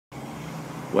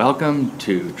Welcome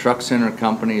to Truck Center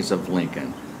Companies of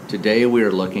Lincoln. Today we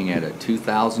are looking at a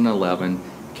 2011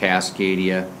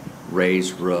 Cascadia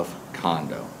raised roof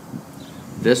condo.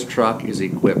 This truck is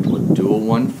equipped with dual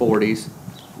 140s,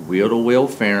 wheel-to-wheel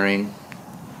fairing,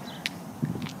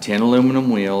 10 aluminum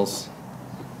wheels,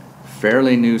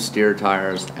 fairly new steer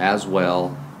tires, as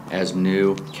well as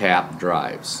new cap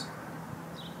drives.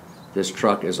 This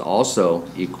truck is also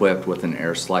equipped with an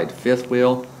air slide fifth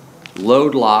wheel,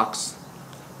 load locks,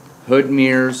 hood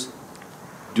mirrors,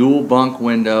 dual bunk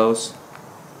windows,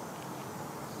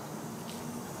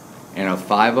 and a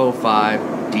 505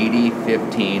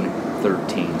 DD15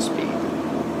 13-speed.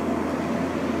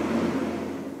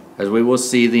 As we will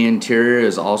see, the interior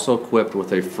is also equipped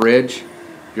with a fridge,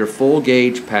 your full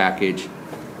gauge package,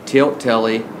 tilt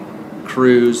telly,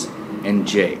 cruise, and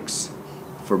jakes.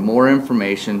 For more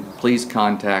information, please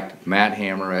contact Matt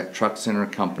Hammer at Truck Center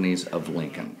Companies of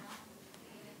Lincoln.